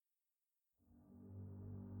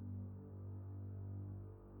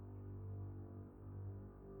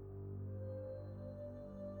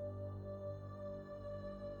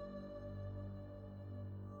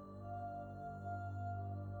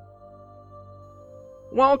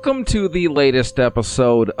Welcome to the latest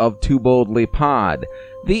episode of Too Boldly Pod,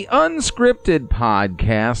 the unscripted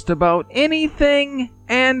podcast about anything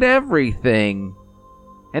and everything.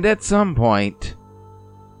 And at some point,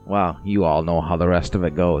 well, you all know how the rest of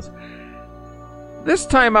it goes. This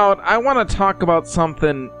time out, I want to talk about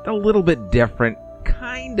something a little bit different,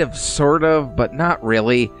 kind of, sort of, but not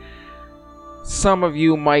really. Some of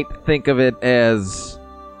you might think of it as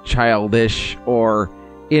childish or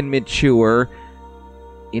immature.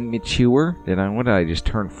 Immature? What did I just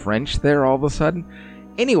turn French there all of a sudden?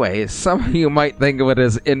 Anyway, some of you might think of it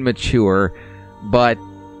as immature, but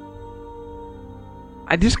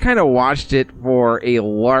I just kind of watched it for a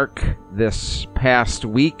lark this past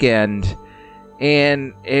weekend,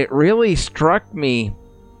 and it really struck me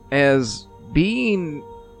as being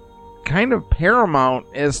kind of paramount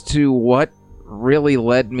as to what really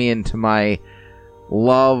led me into my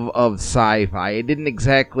love of sci-fi. It didn't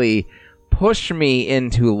exactly push me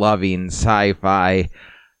into loving sci-fi,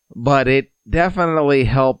 but it definitely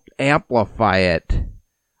helped amplify it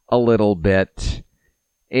a little bit.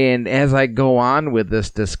 And as I go on with this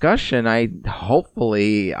discussion,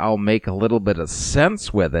 hopefully I'll make a little bit of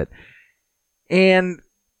sense with it. And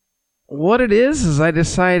what it is I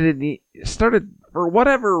started, for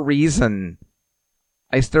whatever reason,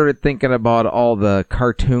 I started thinking about all the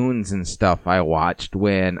cartoons and stuff I watched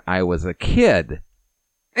when I was a kid.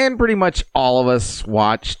 And pretty much all of us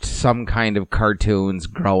watched some kind of cartoons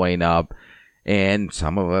growing up. And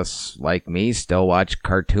some of us, like me, still watch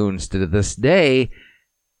cartoons to this day,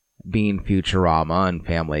 being Futurama and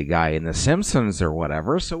Family Guy and The Simpsons or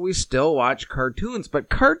whatever. So we still watch cartoons. But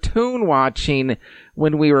cartoon watching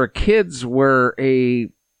when we were kids were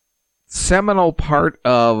a seminal part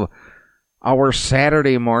of our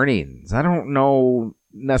Saturday mornings. I don't know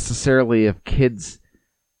necessarily if kids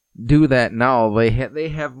do that now. They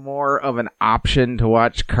have more of an option to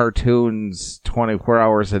watch cartoons 24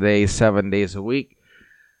 hours a day, 7 days a week,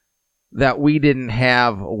 that we didn't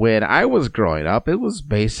have when I was growing up. It was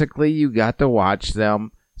basically you got to watch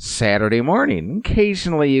them Saturday morning.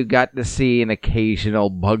 Occasionally you got to see an occasional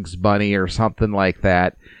Bugs Bunny or something like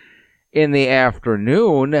that in the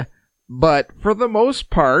afternoon, but for the most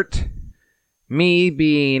part, me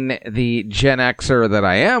being the Gen Xer that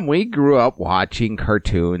I am, we grew up watching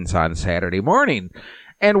cartoons on Saturday morning.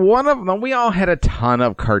 And one of them, we all had a ton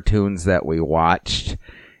of cartoons that we watched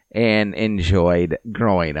and enjoyed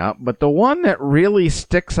growing up. But the one that really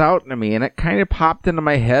sticks out to me, and it kind of popped into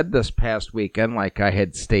my head this past weekend, like I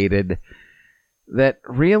had stated, that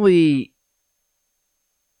really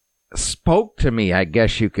spoke to me, I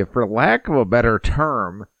guess you could, for lack of a better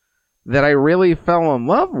term, that I really fell in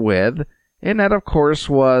love with. And that, of course,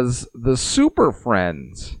 was the Super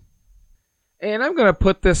Friends. And I'm going to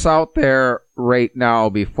put this out there right now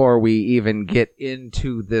before we even get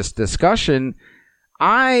into this discussion.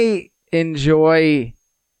 I enjoy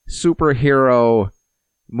superhero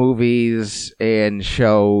movies and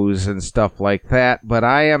shows and stuff like that, but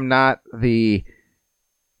I am not the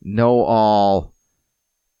know-all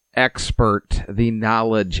expert, the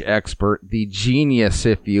knowledge expert, the genius,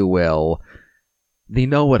 if you will, the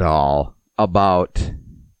know-it-all about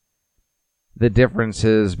the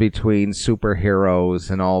differences between superheroes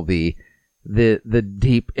and all the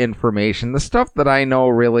deep information, the stuff that I know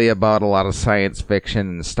really about a lot of science fiction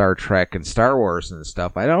and Star Trek and Star Wars and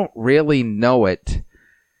stuff. I don't really know it.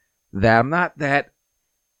 That I'm not that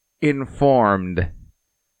informed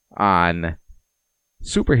on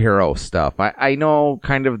superhero stuff. I know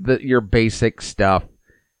kind of your basic stuff,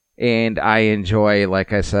 and I enjoy,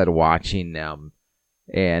 like I said, watching them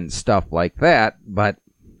and stuff like that, but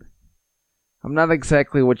I'm not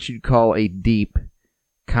exactly what you'd call a deep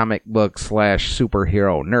comic book /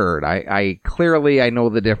 superhero nerd. I know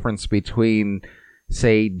the difference between,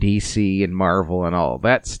 say, DC and Marvel and all of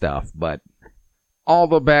that stuff, but all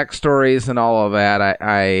the backstories and all of that,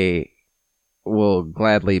 I will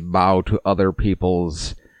gladly bow to other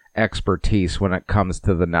people's expertise when it comes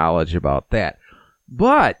to the knowledge about that.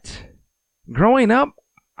 But growing up,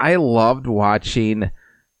 I loved watching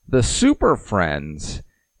the Super Friends,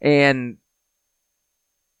 and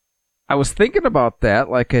I was thinking about that,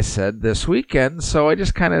 like I said, this weekend, so I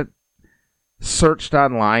just kind of searched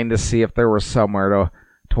online to see if there was somewhere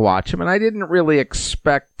to watch them, and I didn't really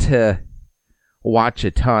expect to watch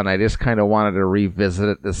a ton. I just kind of wanted to revisit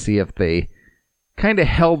it to see if they kind of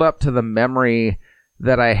held up to the memory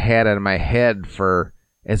that I had in my head for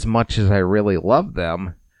as much as I really loved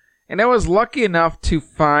them. And I was lucky enough to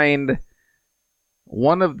find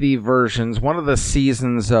one of the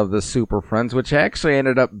seasons of the Super Friends, which actually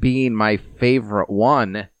ended up being my favorite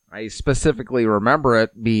one. I specifically remember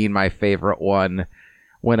it being my favorite one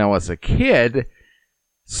when I was a kid.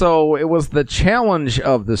 So it was the challenge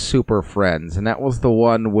of the Super Friends, and that was the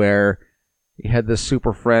one where you had the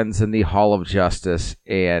Super Friends in the Hall of Justice,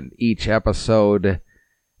 and each episode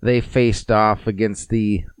they faced off against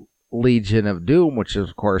the Legion of Doom, which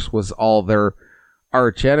of course was all their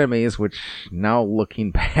arch enemies, which now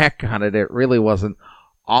looking back on it, it really wasn't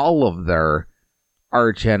all of their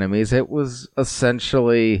arch enemies. It was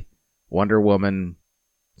essentially Wonder Woman,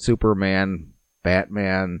 Superman,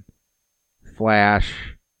 Batman,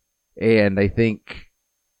 Flash, and I think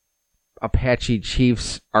Apache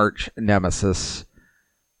Chief's arch nemesis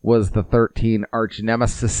was the 13 arch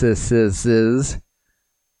nemesises,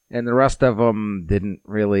 and the rest of them didn't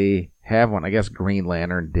really have one. I guess Green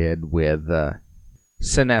Lantern did with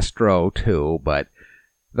Sinestro too, but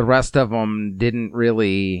the rest of them didn't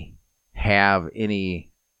really have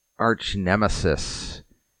any arch nemesis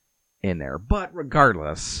in there. But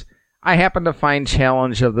regardless, I happened to find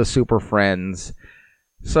Challenge of the Super Friends,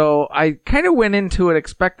 so I kind of went into it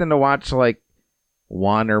expecting to watch like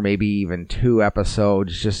one or maybe even two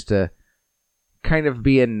episodes just to kind of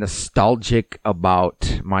being nostalgic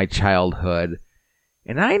about my childhood.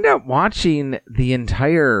 And I ended up watching the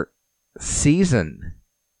entire season.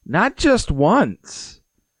 Not just once.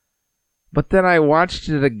 But then I watched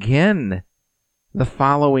it again the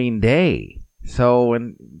following day. So,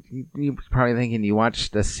 and you're probably thinking you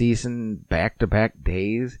watched the season back-to-back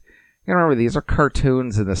days. You remember, these are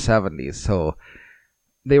cartoons in the 70s, so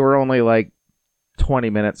they were only like 20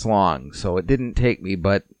 minutes long. So it didn't take me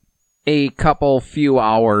but a few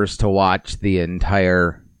hours to watch the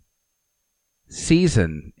entire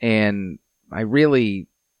season. And I really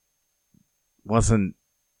wasn't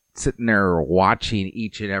sitting there watching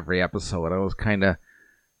each and every episode. I was kind of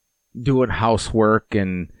doing housework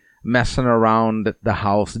and messing around at the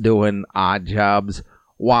house doing odd jobs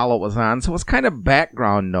while it was on. So it was kind of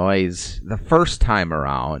background noise the first time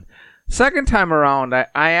around. Second time around, I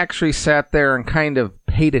actually sat there and kind of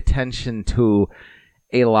paid attention to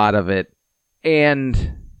a lot of it.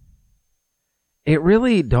 And it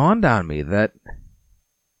really dawned on me that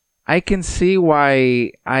I can see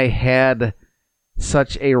why I had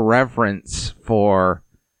such a reverence for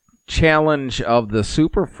Challenge of the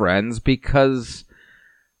Super Friends, because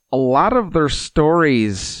a lot of their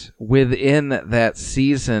stories within that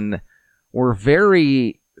season were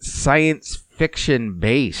very science fiction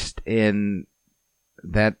based, in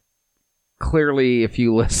that clearly, if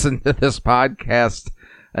you listen to this podcast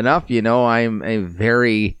enough, you know I'm a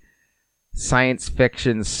very science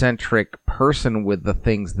fiction centric person with the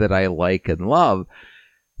things that I like and love.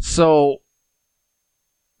 So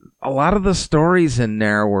a lot of the stories in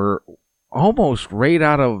there were almost right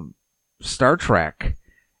out of Star Trek.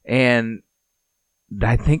 And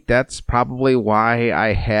I think that's probably why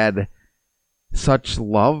I had such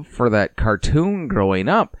love for that cartoon growing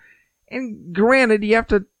up. And granted, you have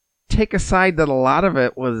to take aside that a lot of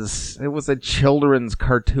it was a children's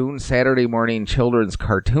cartoon, Saturday morning children's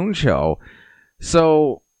cartoon show.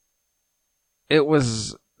 So it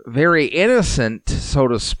was very innocent, so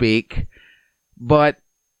to speak, but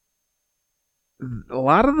a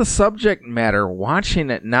lot of the subject matter, watching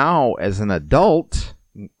it now as an adult,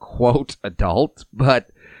 quote adult, but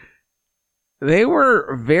they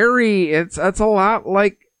were very, it's a lot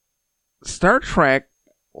like Star Trek.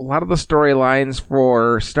 A lot of the storylines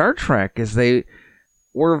for Star Trek is they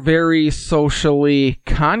were very socially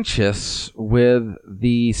conscious with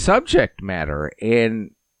the subject matter.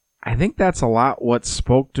 And I think that's a lot what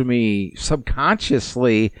spoke to me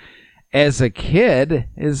subconsciously as a kid,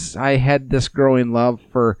 is I had this growing love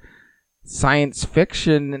for science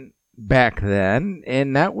fiction back then,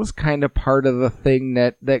 and that was kind of part of the thing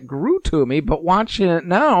that grew to me. But watching it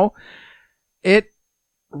now, it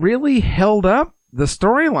really held up the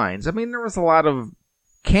storylines. I mean, there was a lot of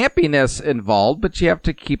campiness involved, but you have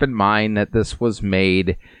to keep in mind that this was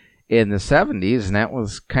made in the 70s, and that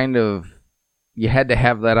was kind of, you had to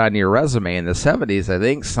have that on your resume in the 70s. I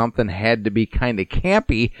think something had to be kind of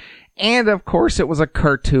campy. And, of course, it was a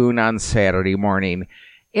cartoon on Saturday morning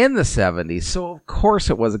in the 70s. So, of course,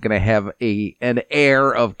 it wasn't going to have an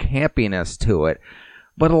air of campiness to it.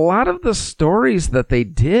 But a lot of the stories that they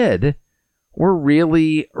did were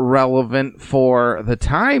really relevant for the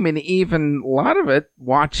time. And even a lot of it,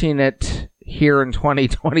 watching it here in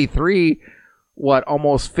 2023,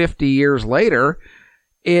 almost 50 years later,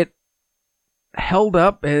 it held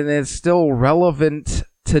up and is still relevant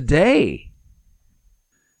today.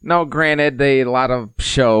 Now, granted, a lot of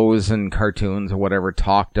shows and cartoons or whatever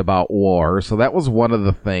talked about war, so that was one of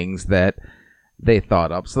the things that they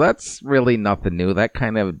thought up. So that's really nothing new. That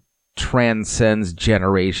kind of transcends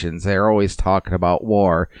generations. They're always talking about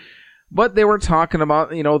war. But they were talking about,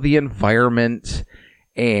 the environment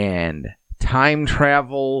and time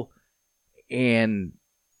travel and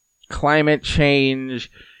climate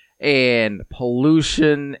change and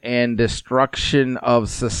pollution and destruction of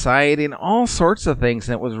society and all sorts of things.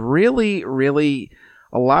 And it was really, really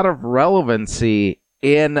a lot of relevancy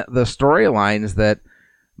in the storylines that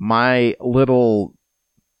my little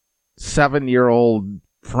 7-year-old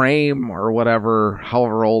frame or whatever,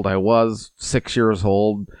 however old I was, 6 years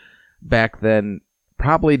old back then,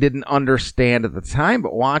 probably didn't understand at the time.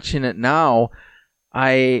 But watching it now,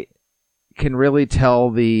 I can really tell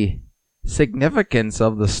the significance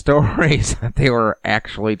of the stories that they were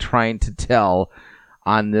actually trying to tell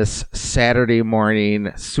on this Saturday morning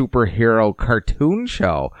superhero cartoon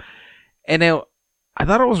show. And I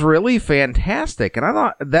thought it was really fantastic. And I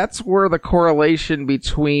thought that's where the correlation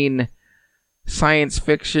between science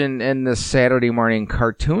fiction and this Saturday morning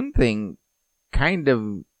cartoon thing kind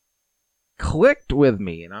of clicked with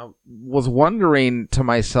me. And I was wondering to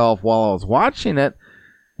myself while I was watching it,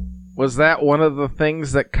 was that one of the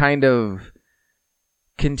things that kind of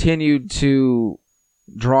continued to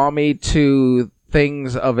draw me to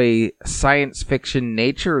things of a science fiction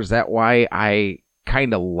nature? Is that why I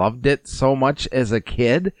kind of loved it so much as a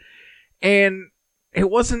kid? And it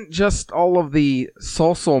wasn't just all of the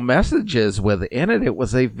social messages within it. It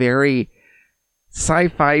was a very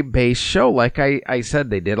sci-fi based show. Like I said,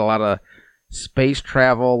 they did a lot of space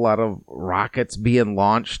travel, a lot of rockets being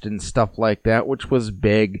launched and stuff like that, which was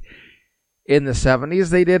big in the 70s.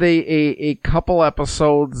 They did a couple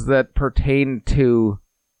episodes that pertained to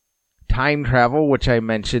time travel, which I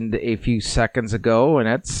mentioned a few seconds ago, and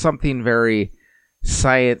that's something very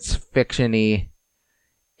science fiction-y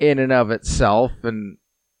in and of itself. And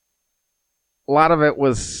a lot of it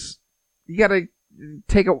was, you gotta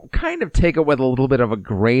take it with a little bit of a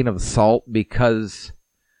grain of salt, because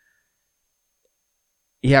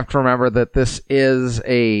you have to remember that this is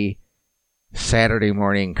a Saturday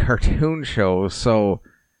morning cartoon show, so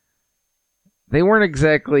they weren't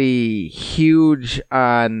exactly huge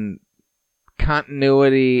on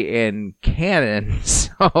continuity and canon.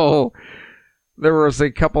 So there was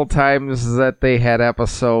a couple times that they had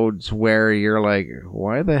episodes where you're like,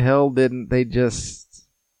 why the hell didn't they just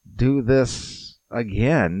do this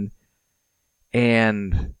again?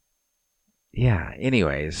 And yeah,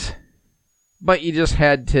 anyways. But you just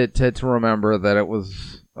had to remember that it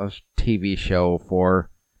was a TV show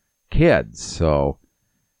for kids, so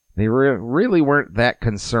they really weren't that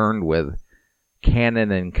concerned with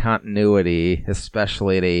canon and continuity,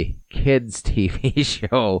 especially at a kids' TV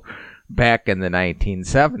show back in the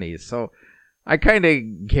 1970s. So I kind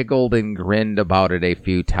of giggled and grinned about it a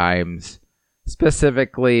few times,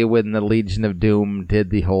 specifically when the Legion of Doom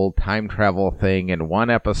did the whole time travel thing in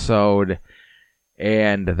one episode,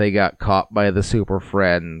 and they got caught by the Super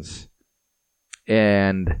Friends.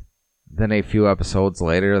 And then a few episodes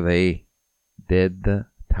later, they did the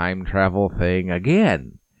time travel thing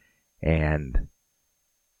again. And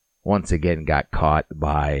once again got caught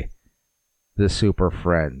by the Super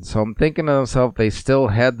Friends. So I'm thinking to myself, they still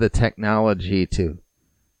had the technology to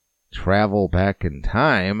travel back in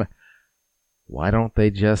time. Why don't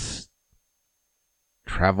they just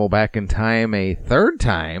travel back in time a third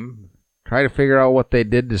time? Try to figure out what they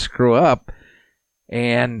did to screw up,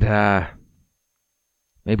 and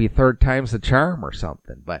maybe third time's the charm or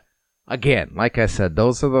something. But again, like I said,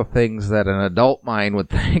 those are the things that an adult mind would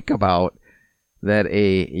think about that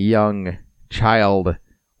a young child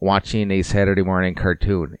watching a Saturday morning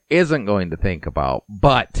cartoon isn't going to think about.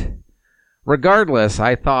 But regardless,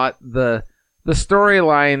 I thought the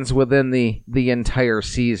storylines within the entire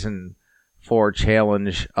season 4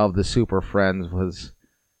 challenge of the Super Friends was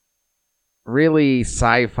really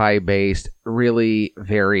sci-fi based, really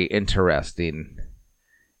very interesting,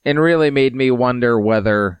 and really made me wonder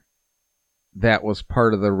whether that was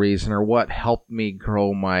part of the reason or what helped me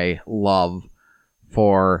grow my love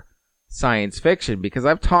for science fiction. Because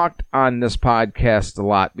I've talked on this podcast a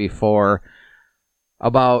lot before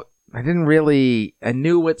about, I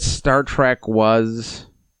knew what Star Trek was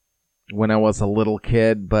when I was a little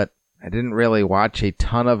kid, but I didn't really watch a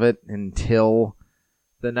ton of it until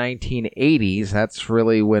the 1980s. That's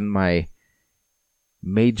really when my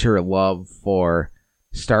major love for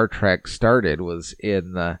Star Trek started, was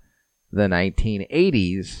in the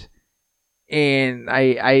 1980s. And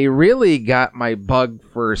I really got my bug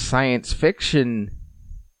for science fiction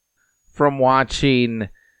from watching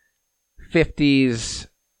 50s,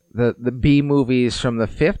 the B movies from the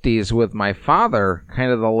 50s with my father,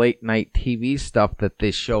 kind of the late night TV stuff that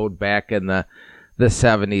they showed back in the the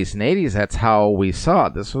 70s and 80s, that's how we saw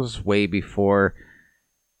it. This was way before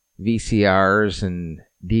VCRs and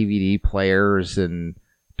DVD players and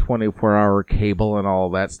 24-hour cable and all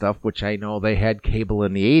that stuff, which I know they had cable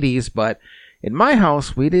in the 80s, but in my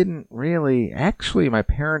house, we didn't really... Actually, my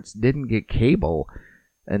parents didn't get cable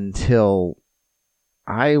until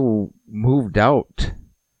I moved out.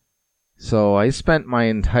 So I spent my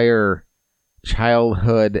entire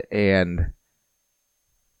childhood and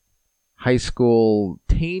high school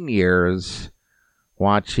teen years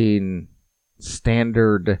watching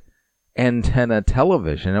standard antenna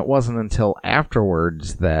television. It wasn't until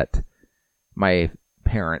afterwards that my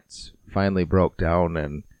parents finally broke down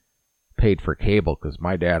and paid for cable, because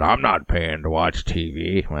my dad, I'm not paying to watch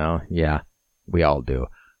TV. Well, yeah, we all do.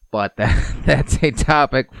 But that's a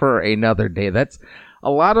topic for another day. That's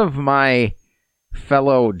a lot of my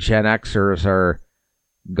fellow Gen Xers are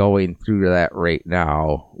going through that right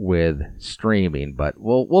now with streaming, but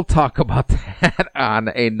we'll talk about that on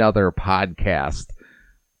another podcast.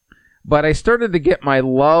 But I started to get my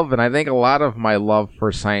love, and I think a lot of my love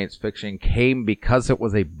for science fiction came because it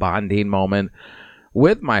was a bonding moment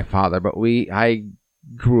with my father. But I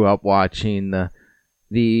grew up watching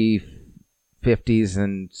the 50s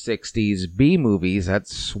and 60s B movies.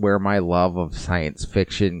 That's where my love of science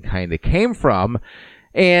fiction kind of came from.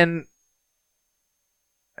 And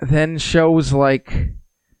then shows like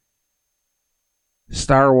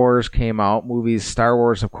Star Wars came out, movies. Star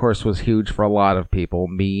Wars, of course, was huge for a lot of people,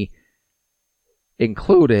 me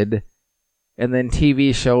included. And then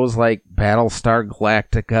TV shows like Battlestar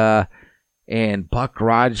Galactica and Buck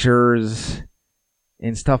Rogers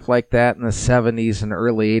and stuff like that in the 70s and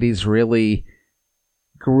early 80s really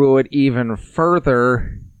grew it even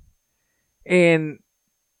further. And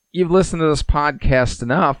you've listened to this podcast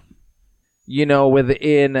enough, you know,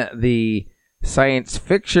 within the science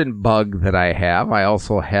fiction bug that I have, I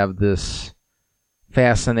also have this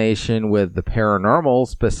fascination with the paranormal,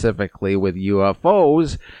 specifically with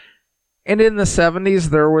UFOs. And in the 70s,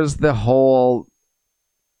 there was the whole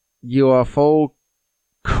UFO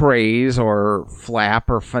craze or flap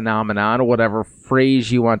or phenomenon, or whatever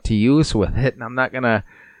phrase you want to use with it. And I'm not going to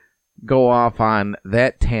go off on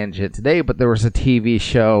that tangent today, but there was a TV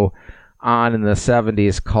show on in the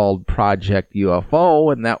 70s called Project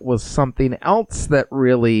UFO, and that was something else that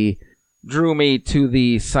really drew me to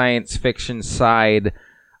the science fiction side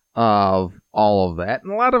of all of that.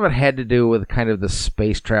 And a lot of it had to do with kind of the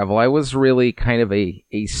space travel. I was really kind of a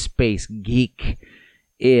space geek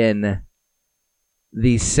in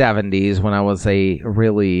the 70s when I was a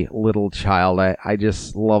really little child. I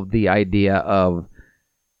just loved the idea of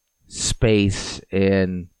space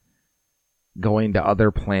and going to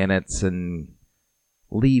other planets and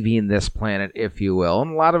leaving this planet, if you will.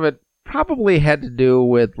 And a lot of it probably had to do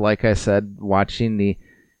with, like I said, watching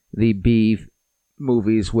the B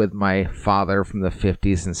movies with my father from the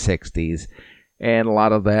 50s and 60s. And a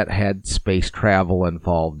lot of that had space travel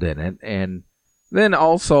involved in it. And then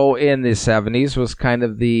also in the 70s was kind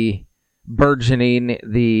of the burgeoning,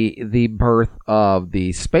 the birth of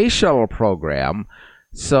the space shuttle program.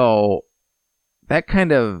 So that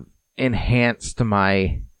kind of enhanced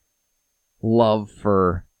my love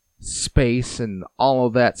for space and all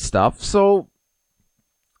of that stuff. So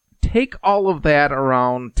take all of that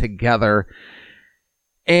around together,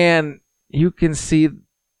 and you can see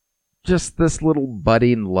just this little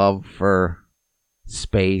budding love for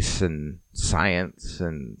space and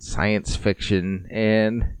science fiction,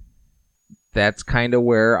 and that's kind of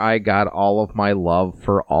where I got all of my love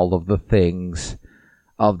for all of the things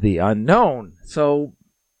of the unknown. So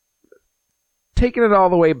taking it all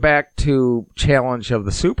the way back to Challenge of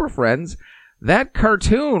the Super Friends, that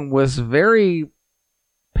cartoon was very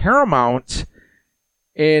paramount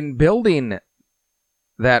in building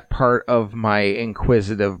that part of my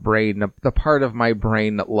inquisitive brain, the part of my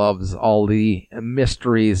brain that loves all the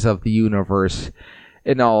mysteries of the universe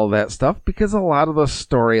and all of that stuff, because a lot of the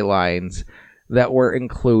storylines that were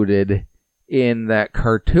included in that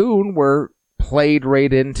cartoon were played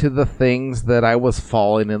right into the things that I was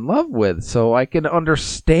falling in love with. So I can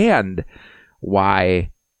understand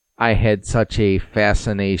why I had such a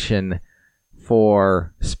fascination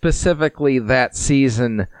for specifically that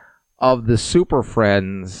season of the Super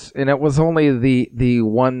Friends. And it was only the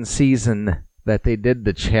one season that they did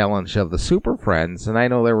the Challenge of the Super Friends. And I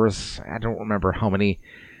know there was, I don't remember how many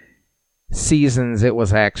seasons it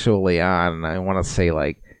was actually on. I want to say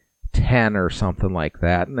like 10 or something like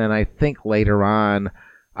that. And then I think later on,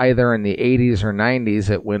 either in the 80s or 90s,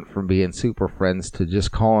 it went from being Super Friends to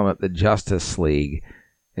just calling it the Justice League.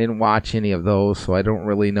 I didn't watch any of those, so I don't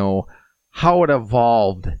really know how it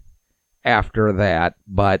evolved after that,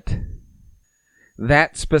 but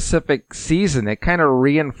that specific season, it kind of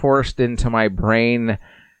reinforced into my brain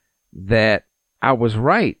that I was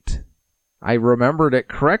right. I remembered it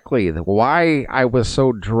correctly, why I was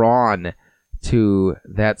so drawn to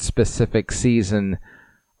that specific season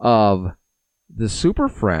of the Super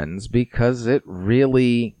Friends, because it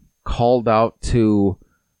really called out to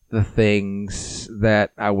the things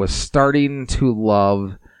that I was starting to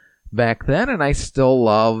love back then, and I still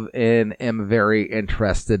love and am very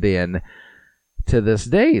interested in to this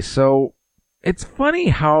day. So it's funny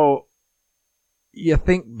how you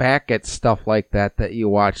think back at stuff like that you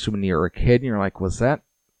watched when you were a kid, and you're like, was that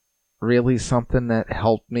really something that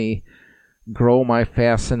helped me grow my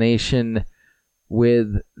fascination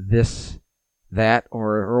with this, that,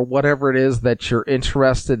 or whatever it is that you're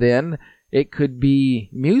interested in? It could be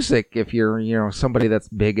music. If you're, somebody that's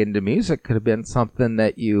big into music, could have been something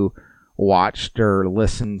that you watched or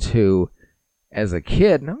listened to as a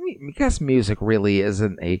kid. I guess music really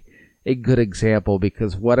isn't a good example,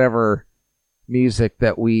 because whatever music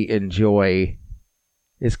that we enjoy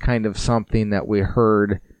is kind of something that we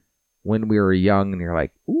heard when we were young, and you're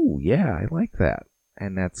like, ooh, yeah, I like that.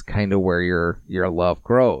 And that's kind of where your love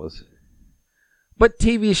grows. But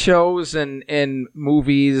TV shows and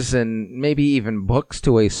movies and maybe even books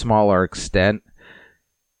to a smaller extent,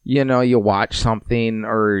 you watch something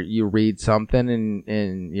or you read something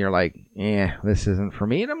and you're like, this isn't for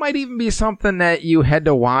me. And it might even be something that you had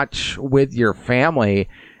to watch with your family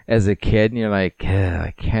as a kid, and you're like,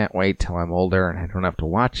 I can't wait till I'm older and I don't have to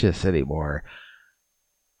watch this anymore.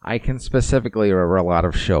 I can specifically remember a lot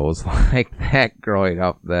of shows like that growing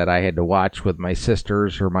up that I had to watch with my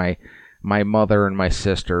sisters or my mother and my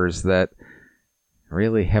sisters that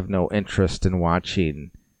really have no interest in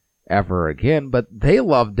watching ever again, but they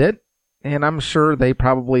loved it, and I'm sure they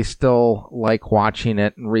probably still like watching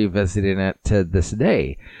it and revisiting it to this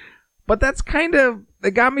day. But that's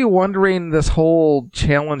it got me wondering, this whole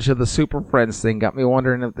challenge of the Super Friends thing got me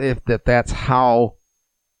wondering if that's how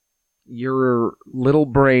your little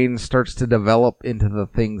brain starts to develop into the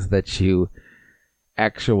things that you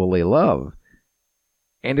actually love.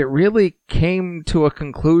 And it really came to a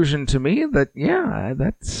conclusion to me that,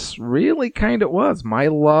 that's really kind of was. My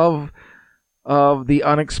love of the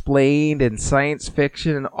unexplained and science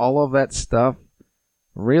fiction and all of that stuff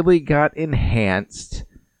really got enhanced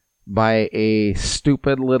by a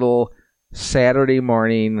stupid little Saturday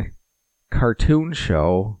morning cartoon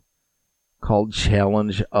show called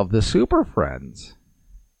Challenge of the Super Friends.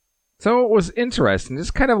 So it was interesting,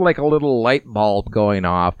 just kind of like a little light bulb going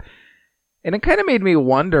off. And it kind of made me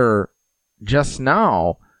wonder just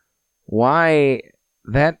now why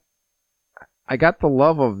that I got the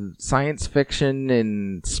love of science fiction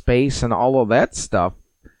and space and all of that stuff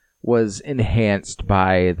was enhanced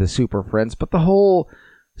by the Super Friends, but the whole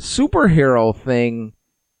superhero thing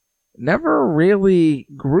never really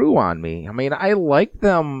grew on me. I mean, I liked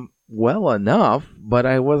them well enough, but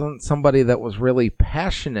I wasn't somebody that was really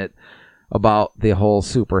passionate about the whole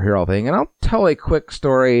superhero thing. And I'll tell a quick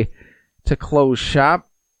story to close shop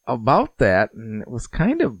about that, and it was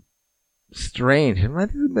kind of strange.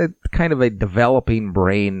 It's kind of a developing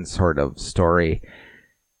brain sort of story.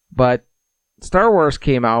 But Star Wars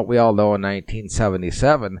came out, we all know, in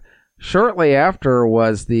 1977. Shortly after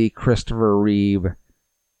was the Christopher Reeve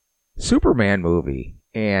Superman movie.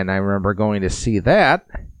 And I remember going to see that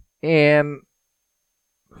and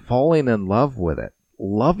falling in love with it.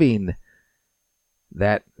 Loving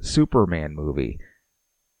that Superman movie.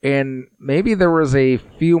 And maybe there was a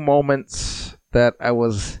few moments that I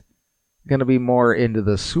was going to be more into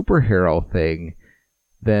the superhero thing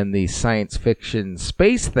than the science fiction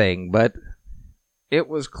space thing, but it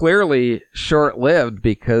was clearly short-lived,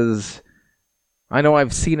 because I know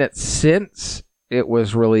I've seen it since it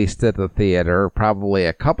was released at the theater, probably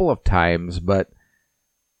a couple of times, but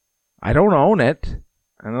I don't own it.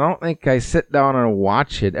 And I don't think I sit down and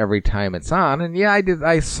watch it every time it's on. And yeah,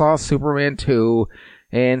 I saw Superman 2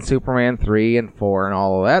 and Superman 3 and 4 and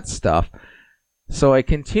all of that stuff. So I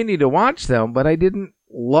continue to watch them, but I didn't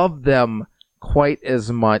love them quite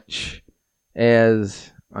as much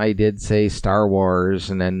as I did, say, Star Wars,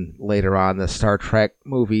 and then later on the Star Trek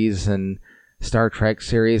movies and Star Trek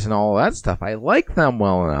series and all that stuff. I like them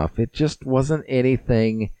well enough. It just wasn't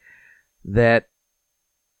anything that,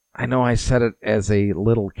 I know I said it as a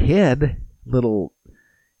little kid, little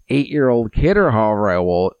 8-year-old kid or however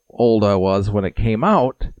old I was when it came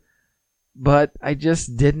out, but I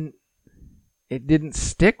just didn't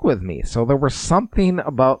stick with me. So there was something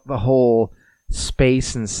about the whole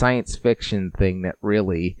space and science fiction thing that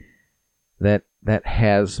really that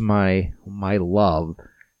has my love.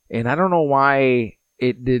 And I don't know why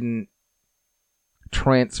it didn't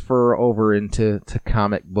transfer over into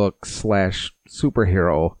comic book /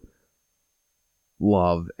 superhero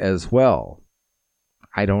love as well.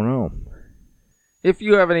 I don't know. If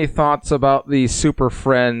you have any thoughts about the Super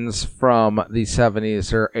Friends from the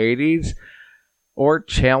 70s or 80s, or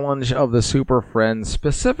Challenge of the Super Friends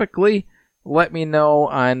specifically, let me know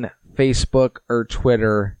on Facebook or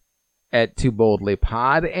Twitter at Too Boldly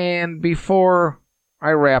Pod. And before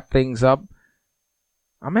I wrap things up,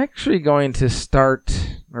 I'm actually going to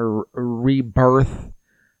start or reimagine,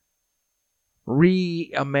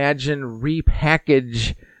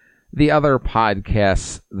 repackage the other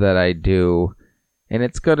podcasts that I do. And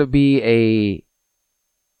it's going to be a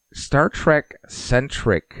Star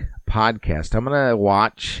Trek-centric podcast. I'm going to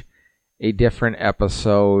watch a different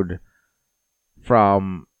episode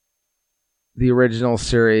from the original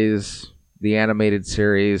series, the animated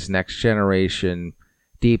series, Next Generation,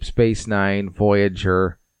 Deep Space Nine,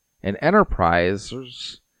 Voyager, and Enterprise.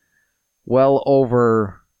 There's well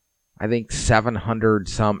over, I think, 700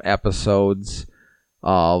 some episodes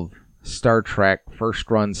of Star Trek,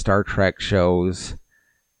 first-run Star Trek shows.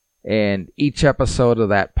 And each episode of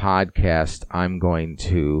that podcast I'm going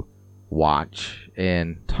to watch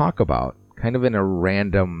and talk about, kind of in a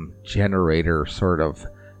random generator sort of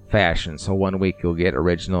fashion. So one week you'll get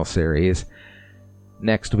original series.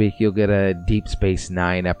 Next week you'll get a Deep Space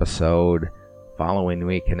Nine episode. Following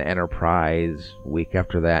week an Enterprise. Week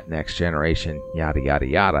after that, Next Generation. Yada, yada,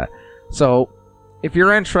 yada. So if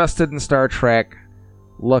you're interested in Star Trek,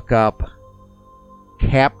 look up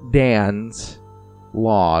Cap Dan's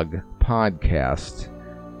Log podcast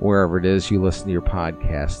wherever it is you listen to your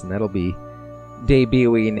podcast, and that'll be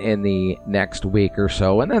debuting in the next week or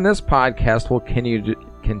so. And then this podcast will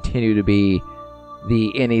continue to be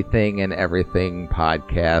the anything and everything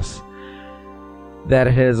podcast that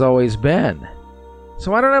it has always been.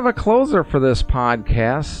 So I don't have a closer for this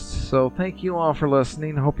podcast, so thank you all for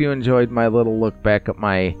listening. Hope you enjoyed my little look back at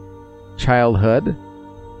my childhood,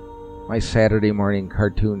 my Saturday morning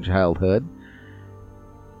cartoon childhood.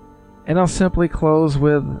 And I'll simply close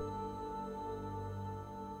with